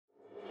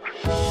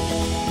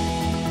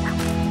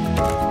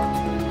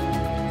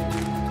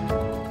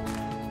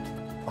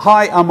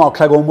Hi, I'm Mark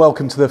Cleghorn,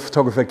 welcome to the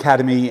Photographer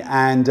Academy,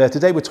 and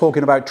today we're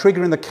talking about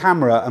triggering the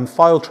camera and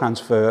file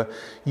transfer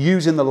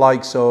using the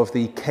likes of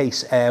the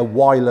Case Air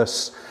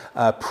wireless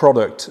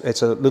product.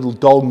 It's a little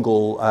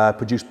dongle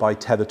produced by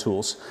Tether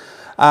Tools.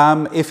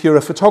 If you're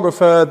a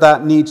photographer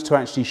that needs to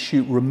actually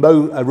shoot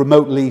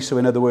remotely, so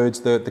in other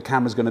words, the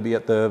camera's going to be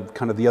at the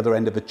kind of the other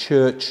end of a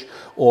church,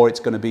 or it's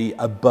going to be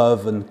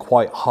above and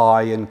quite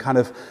high and kind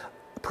of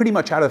pretty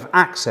much out of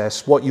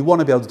access, what you want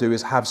to be able to do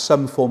is have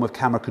some form of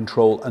camera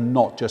control and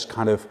not just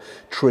kind of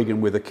triggering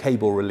with a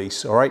cable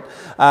release, all right?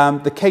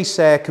 The Case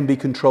Air can be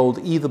controlled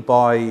either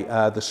by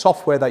the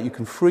software that you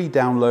can free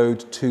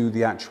download to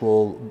the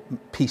actual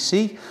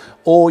PC,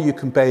 or you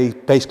can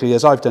basically,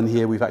 as I've done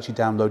here, we've actually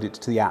downloaded it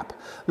to the app.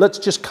 Let's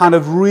just kind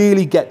of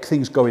really get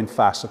things going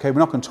fast, okay? We're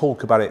not going to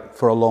talk about it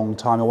for a long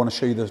time. I want to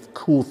show you the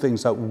cool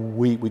things that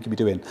we can be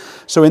doing.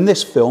 So in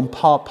this film,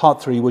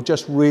 part 3, we're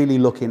just really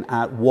looking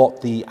at what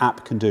the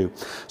app can do.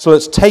 So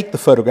let's take the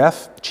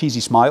photograph,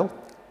 cheesy smile,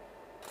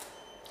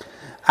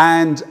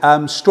 and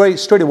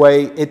straight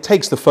away it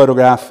takes the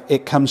photograph,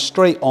 it comes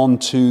straight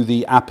onto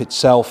the app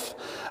itself,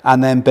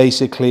 and then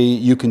basically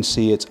you can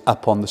see it's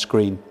up on the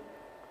screen.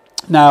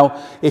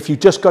 Now, if you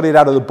just got it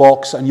out of the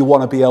box and you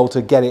want to be able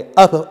to get it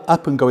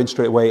up and going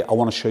straight away, I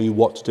want to show you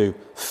what to do.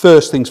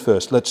 First things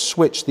first, let's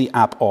switch the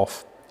app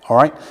off, all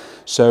right?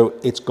 So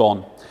it's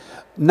gone.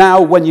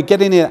 Now, when you're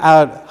getting it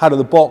out of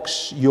the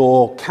box,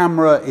 your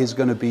camera is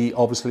going to be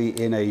obviously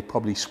in a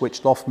probably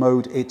switched off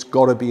mode. It's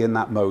got to be in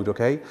that mode,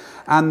 okay?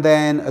 And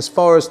then as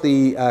far as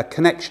the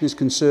connection is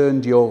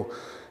concerned, your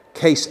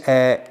Case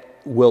Air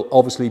will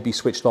obviously be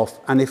switched off.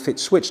 And if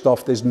it's switched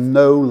off, there's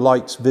no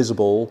lights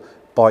visible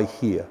by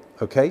here,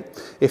 okay?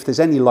 If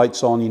there's any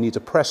lights on, you need to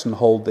press and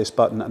hold this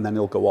button and then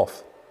it'll go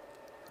off.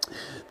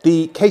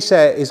 The Case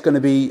Air is going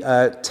to be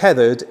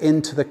tethered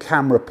into the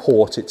camera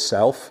port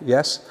itself,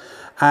 yes?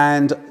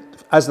 And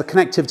as the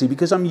connectivity,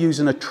 because I'm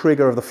using a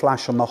trigger of the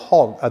flash on the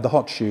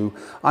hot shoe,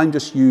 I'm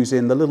just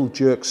using the little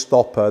jerk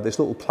stopper, this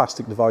little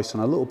plastic device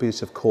and a little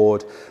piece of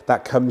cord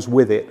that comes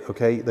with it,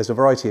 okay? There's a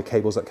variety of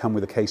cables that come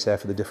with the Case Air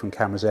for the different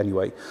cameras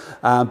anyway.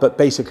 But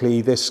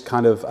basically this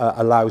kind of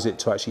allows it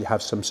to actually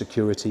have some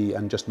security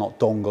and just not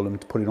dongle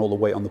and putting all the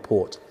weight on the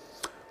port.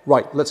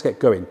 Right, let's get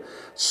going.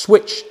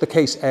 Switch the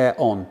Case Air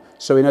on.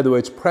 So in other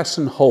words, press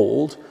and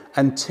hold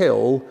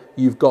until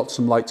you've got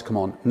some lights come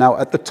on. Now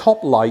at the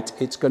top light,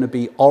 it's going to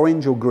be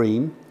orange or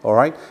green, all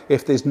right?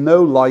 If there's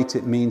no light,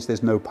 it means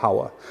there's no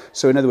power.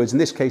 So in other words, in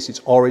this case,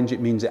 it's orange. It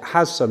means it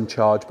has some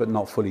charge, but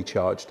not fully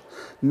charged.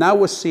 Now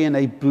we're seeing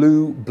a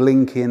blue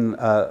blinking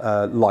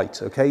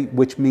light, okay?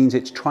 Which means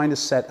it's trying to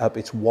set up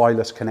its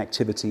wireless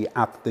connectivity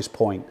at this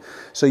point.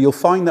 So you'll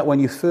find that when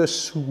you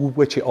first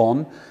switch it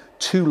on,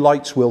 two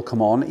lights will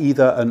come on,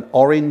 either an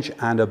orange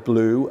and a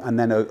blue, and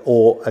then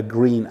or a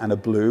green and a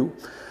blue.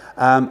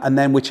 And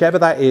then whichever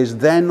that is,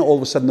 then all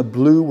of a sudden the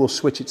blue will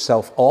switch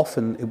itself off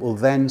and it will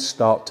then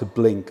start to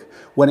blink.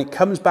 When it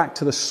comes back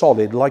to the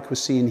solid, like we're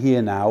seeing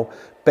here now,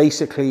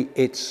 basically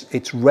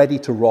it's ready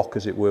to rock,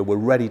 as it were. We're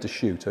ready to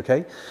shoot,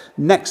 okay?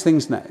 Next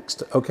thing's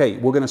next. Okay,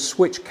 we're going to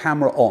switch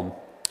camera on.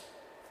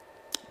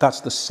 That's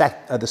the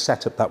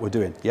setup that we're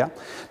doing, yeah?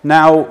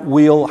 Now,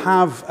 we'll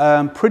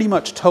have pretty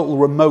much total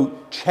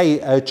remote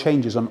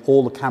changes on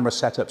all the camera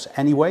setups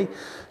anyway,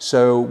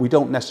 so we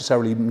don't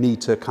necessarily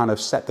need to kind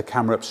of set the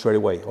camera up straight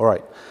away. All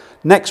right.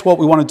 Next, what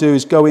we want to do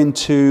is go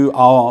into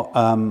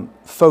our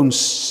phone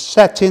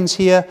settings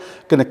here,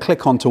 going to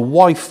click onto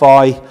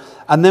Wi-Fi,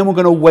 and then we're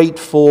going to wait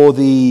for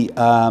the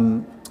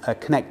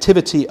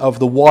connectivity of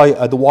the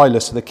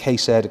wireless of the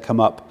Case Air to come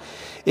up.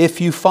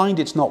 If you find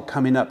it's not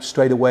coming up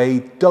straight away,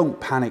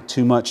 don't panic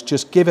too much.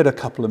 Just give it a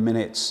couple of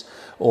minutes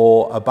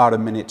or about a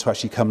minute to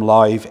actually come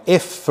live.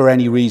 If for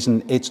any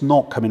reason it's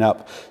not coming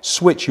up,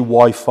 switch your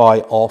Wi-Fi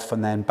off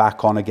and then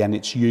back on again.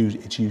 It's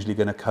usually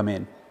going to come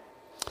in.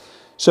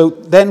 So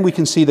then we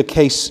can see the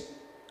case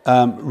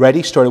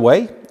ready straight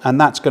away, and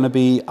that's going to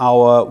be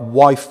our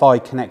Wi-Fi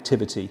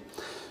connectivity.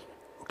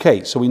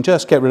 Okay, so we can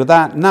just get rid of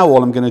that. Now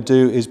all I'm going to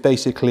do is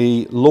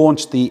basically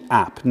launch the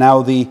app.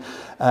 Now the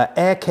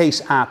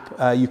AirCase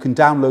app you can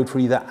download for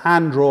either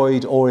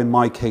Android or, in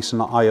my case, an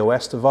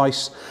iOS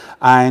device.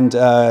 And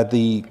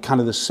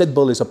the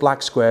symbol is a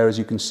black square, as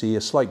you can see,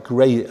 a slight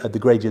the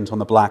gradient on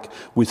the black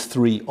with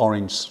 3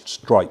 orange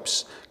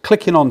stripes.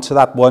 Clicking onto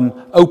that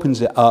one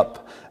opens it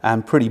up.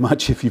 And pretty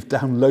much if you've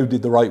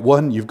downloaded the right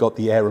one, you've got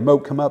the Air remote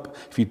come up.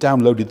 If you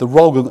downloaded the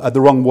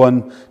wrong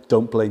one,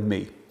 don't blame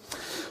me.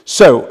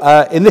 So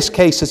in this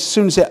case, as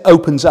soon as it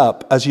opens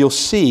up, as you'll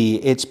see,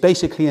 it's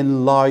basically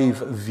in live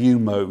view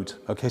mode.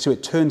 Okay, so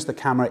it turns the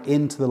camera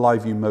into the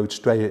live view mode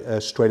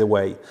straight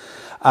away.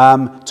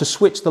 To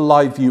switch the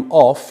live view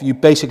off, you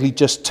basically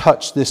just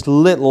touch this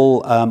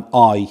little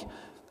eye,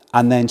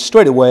 and then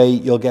straight away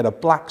you'll get a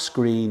black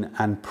screen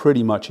and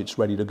pretty much it's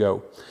ready to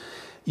go.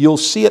 you'll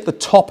see at the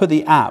top of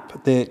the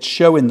app that it's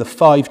showing the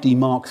 5D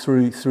Mark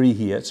III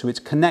here. So it's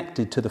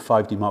connected to the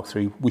 5D Mark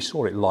III. We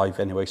saw it live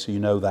anyway, so you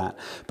know that.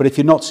 But if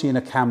you're not seeing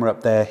a camera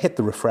up there, hit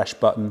the refresh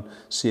button,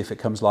 see if it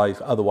comes live.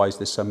 Otherwise,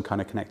 there's some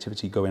kind of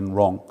connectivity going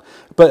wrong.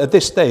 But at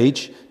this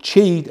stage,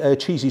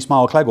 Cheesy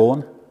Smile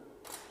Cleghorn,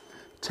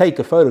 take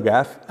a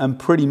photograph, and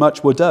pretty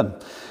much we're done.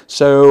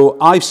 So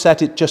I've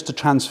set it just to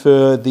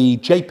transfer the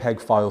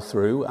JPEG file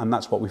through, and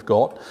that's what we've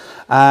got.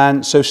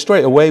 And so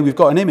straight away, we've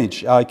got an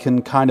image. I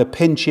can kind of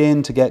pinch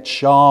in to get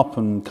sharp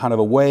and kind of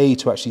away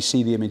to actually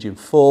see the image in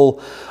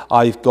full.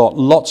 I've got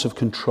lots of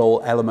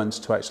control elements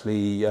to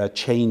actually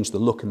change the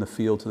look and the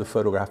feel to the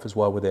photograph as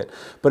well with it.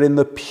 But in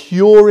the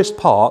purest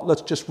part,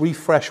 let's just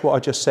refresh what I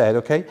just said,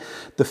 okay?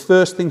 The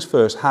first things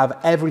first, have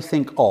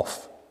everything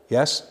off,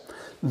 yes?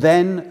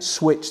 Then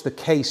switch the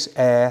case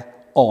air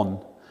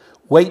on.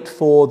 Wait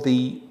for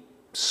the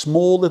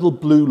small little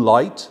blue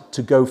light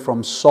to go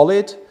from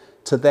solid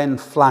to then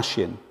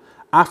flashing.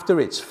 After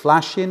it's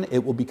flashing,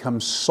 it will become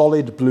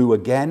solid blue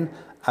again.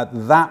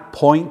 At that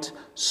point,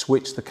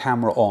 switch the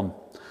camera on.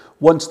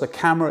 Once the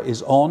camera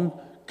is on,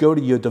 go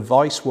to your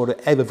device,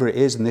 whatever it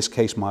is, in this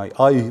case my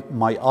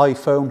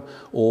iPhone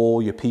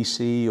or your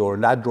PC or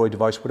an Android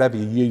device, whatever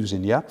you're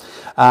using, yeah?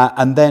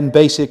 And then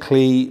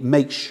basically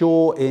make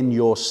sure in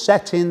your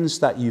settings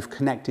that you've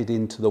connected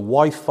into the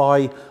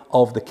Wi-Fi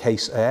of the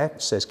case air.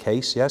 It says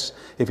case, yes.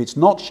 If it's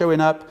not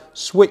showing up,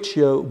 switch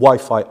your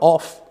Wi-Fi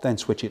off, then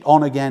switch it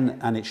on again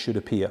and it should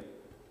appear.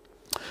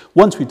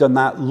 Once we've done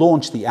that,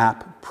 launch the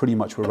app, pretty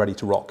much we're ready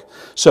to rock.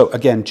 So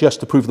again,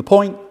 just to prove the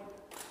point,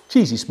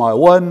 Cheesy Smile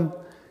 1,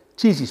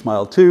 Cheesy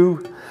Smile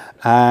 2,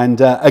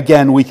 and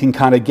again, we can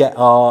kind of get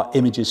our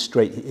images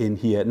straight in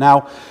here.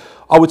 Now,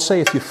 I would say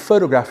if you're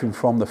photographing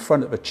from the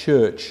front of a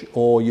church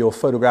or you're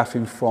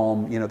photographing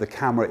from, you know, the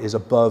camera is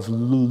above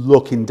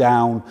looking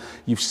down,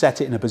 you've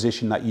set it in a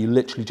position that you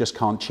literally just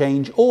can't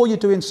change, or you're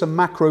doing some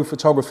macro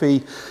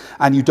photography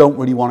and you don't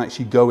really want to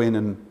actually go in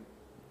and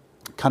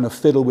kind of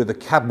fiddle with the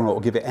camera or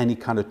give it any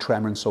kind of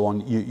tremor and so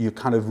on, you're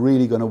kind of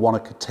really going to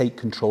want to take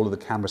control of the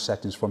camera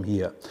settings from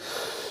here.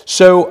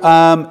 So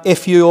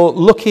if you're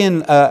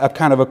looking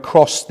kind of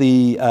across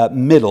the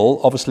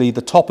middle, obviously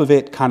the top of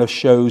it kind of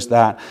shows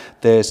that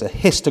there's a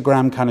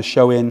histogram kind of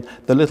showing.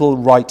 The little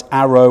right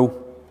arrow,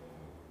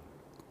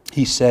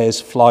 he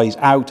says, flies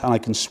out, and I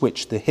can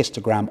switch the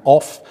histogram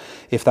off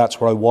if that's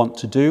what I want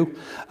to do.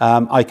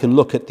 I can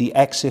look at the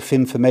EXIF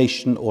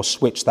information or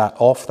switch that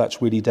off.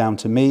 That's really down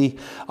to me.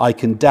 I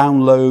can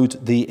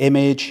download the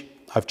image.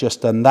 I've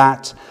just done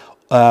that.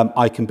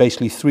 I can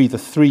basically the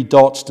three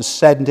dots to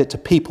send it to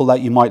people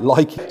that you might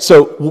like.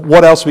 So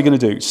what else are we going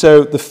to do?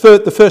 So the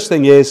first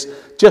thing is,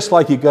 just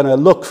like you're going to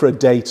look for a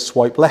date,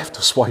 swipe left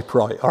or swipe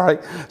right, all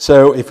right?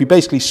 So if you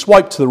basically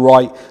swipe to the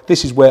right,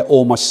 this is where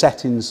all my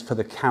settings for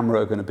the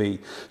camera are going to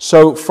be.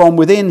 So from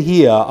within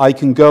here, I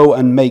can go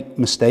and make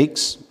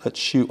mistakes. Let's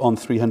shoot on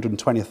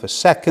 320th of a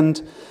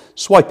second,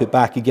 swipe it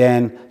back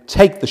again,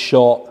 take the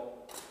shot,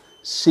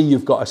 see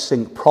you've got a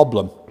sync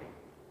problem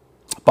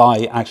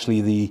by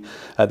actually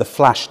the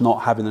flash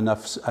not having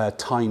enough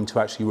time to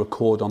actually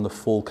record on the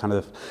full kind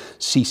of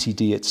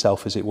CCD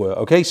itself, as it were.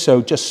 Okay,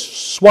 so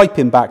just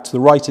swiping back to the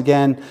right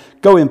again,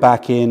 going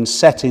back in,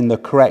 setting the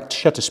correct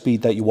shutter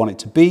speed that you want it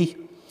to be.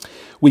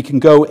 We can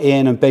go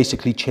in and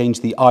basically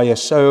change the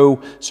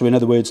ISO. So in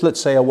other words, let's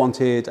say I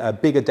wanted a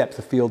bigger depth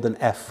of field than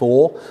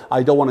f4.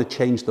 I don't want to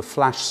change the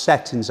flash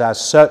settings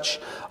as such.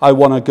 I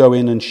want to go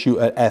in and shoot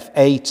at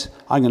f8.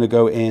 I'm going to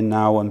go in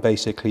now and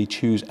basically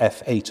choose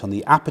f8 on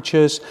the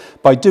apertures.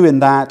 By doing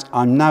that,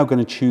 I'm now going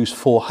to choose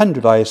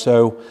 400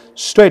 ISO.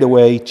 Straight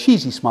away,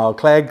 Cheesy Smile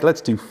Clegg, let's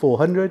do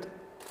 400.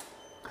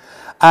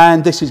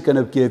 And this is going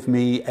to give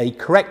me a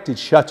corrected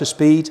shutter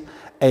speed,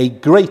 a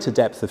greater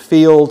depth of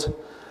field,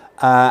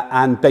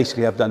 and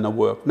basically I've done the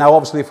work. Now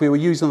obviously if we were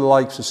using the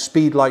likes of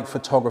speed light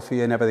photography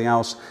and everything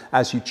else,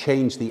 as you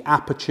change the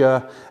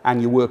aperture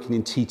and you're working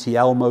in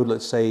TTL mode,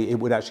 let's say, it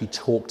would actually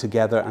talk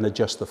together and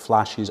adjust the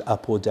flashes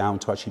up or down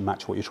to actually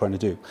match what you're trying to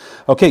do.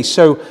 Okay,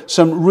 so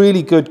some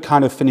really good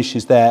kind of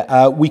finishes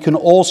there. We can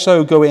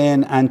also go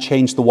in and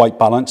change the white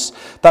balance.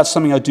 That's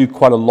something I do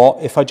quite a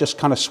lot. If I just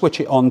kind of switch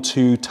it on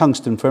to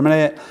tungsten for a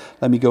minute,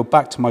 let me go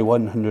back to my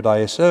 100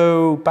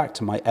 ISO, back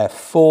to my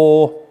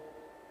f4,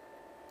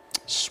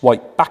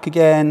 swipe back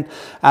again,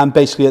 and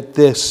basically at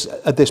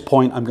this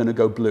point I'm going to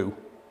go blue.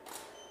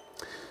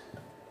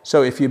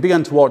 So if you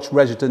begin to watch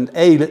Resident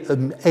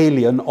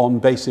Alien on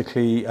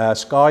basically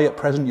Sky at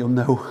present, you'll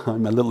know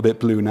I'm a little bit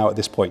blue now at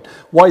this point.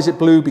 Why is it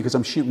blue? Because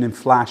I'm shooting in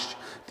flash.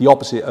 The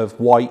opposite of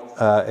white,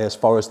 as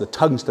far as the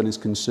tungsten is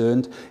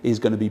concerned, is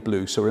going to be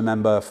blue. So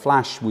remember,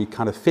 flash, we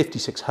kind of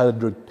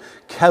 5600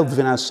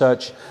 Kelvin as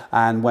such,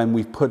 and when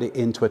we put it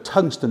into a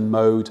tungsten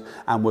mode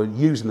and we're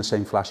using the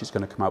same flash, it's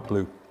going to come out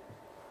blue.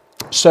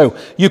 So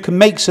you can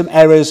make some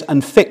errors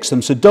and fix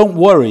them. So don't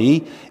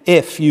worry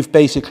if you've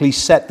basically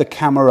set the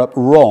camera up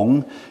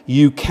wrong.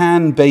 You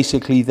can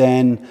basically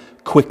then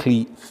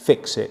quickly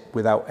fix it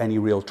without any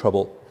real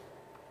trouble.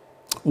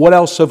 What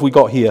else have we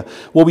got here?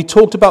 Well, we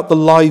talked about the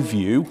live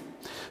view.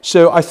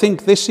 So I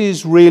think this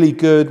is really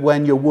good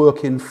when you're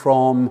working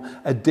from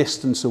a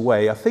distance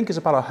away. I think it's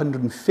about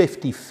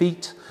 150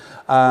 feet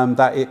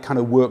that it kind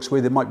of works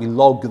with. It might be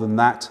longer than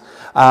that.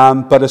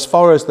 But as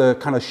far as the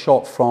kind of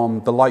shot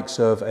from the likes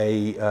of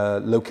a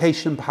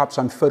location, perhaps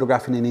I'm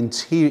photographing an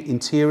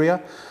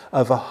interior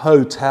of a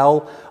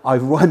hotel,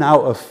 I've run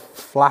out of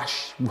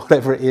flash,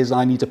 whatever it is,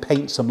 I need to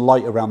paint some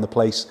light around the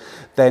place,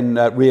 then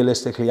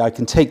realistically I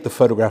can take the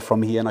photograph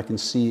from here and I can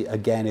see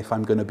again if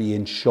I'm going to be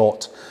in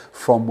shot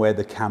from where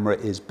the camera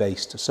is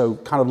based. So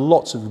kind of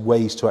lots of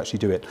ways to actually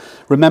do it.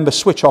 Remember,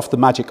 switch off the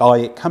magic eye.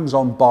 It comes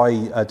on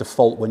by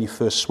default when you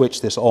first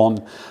switch this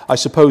on. I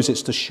suppose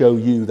it's to show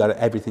you that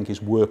everything is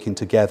working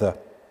together.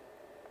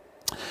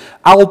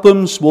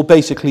 Albums will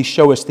basically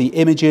show us the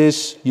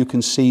images. You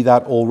can see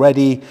that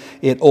already.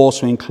 It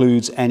also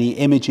includes any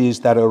images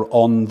that are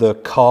on the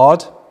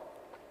card.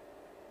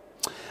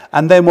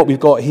 And then what we've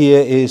got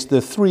here is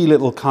the three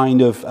little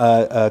kind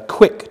of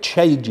quick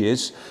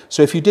changes.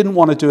 So if you didn't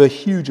want to do a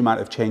huge amount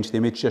of change to the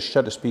image, just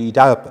shutter speed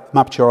up,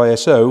 aperture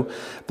ISO,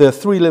 the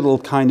three little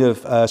kind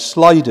of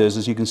sliders,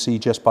 as you can see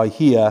just by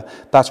here,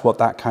 that's what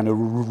that kind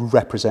of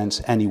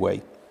represents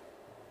anyway.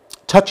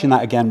 Touching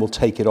that again will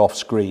take it off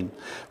screen.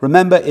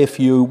 Remember, if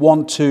you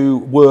want to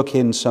work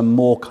in some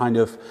more kind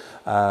of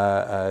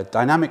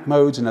dynamic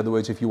modes, in other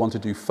words, if you want to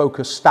do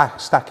focus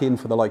stack in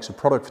for the likes of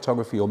product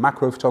photography or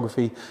macro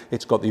photography,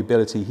 it's got the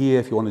ability here.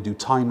 If you want to do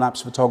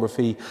time-lapse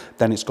photography,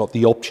 then it's got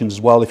the options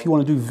as well. If you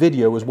want to do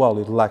video as well,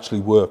 it'll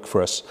actually work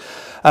for us.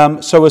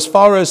 So as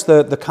far as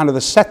the kind of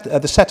the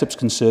setup's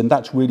concerned,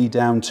 that's really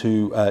down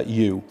to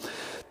you.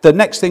 The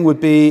next thing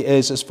would be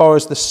is, as far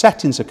as the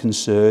settings are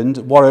concerned,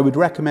 what I would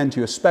recommend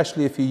to you,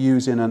 especially if you're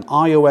using an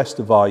iOS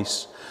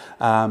device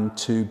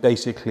to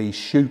basically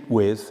shoot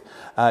with,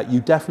 you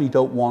definitely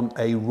don't want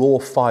a raw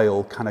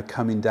file kind of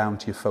coming down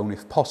to your phone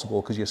if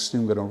possible, because you're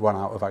soon going to run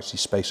out of actually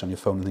space on your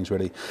phone and things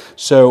really.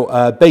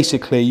 So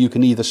basically you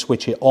can either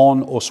switch it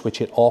on or switch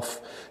it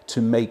off to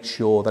make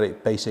sure that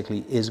it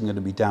basically isn't going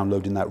to be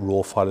downloading that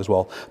raw file as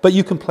well. But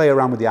you can play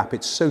around with the app.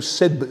 It's so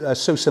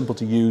simple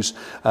to use.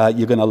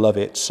 You're going to love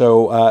it.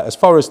 So as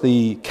far as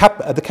the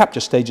capture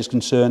stage is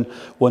concerned,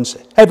 once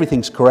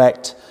everything's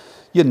correct,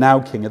 you're now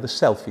king of the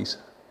selfies.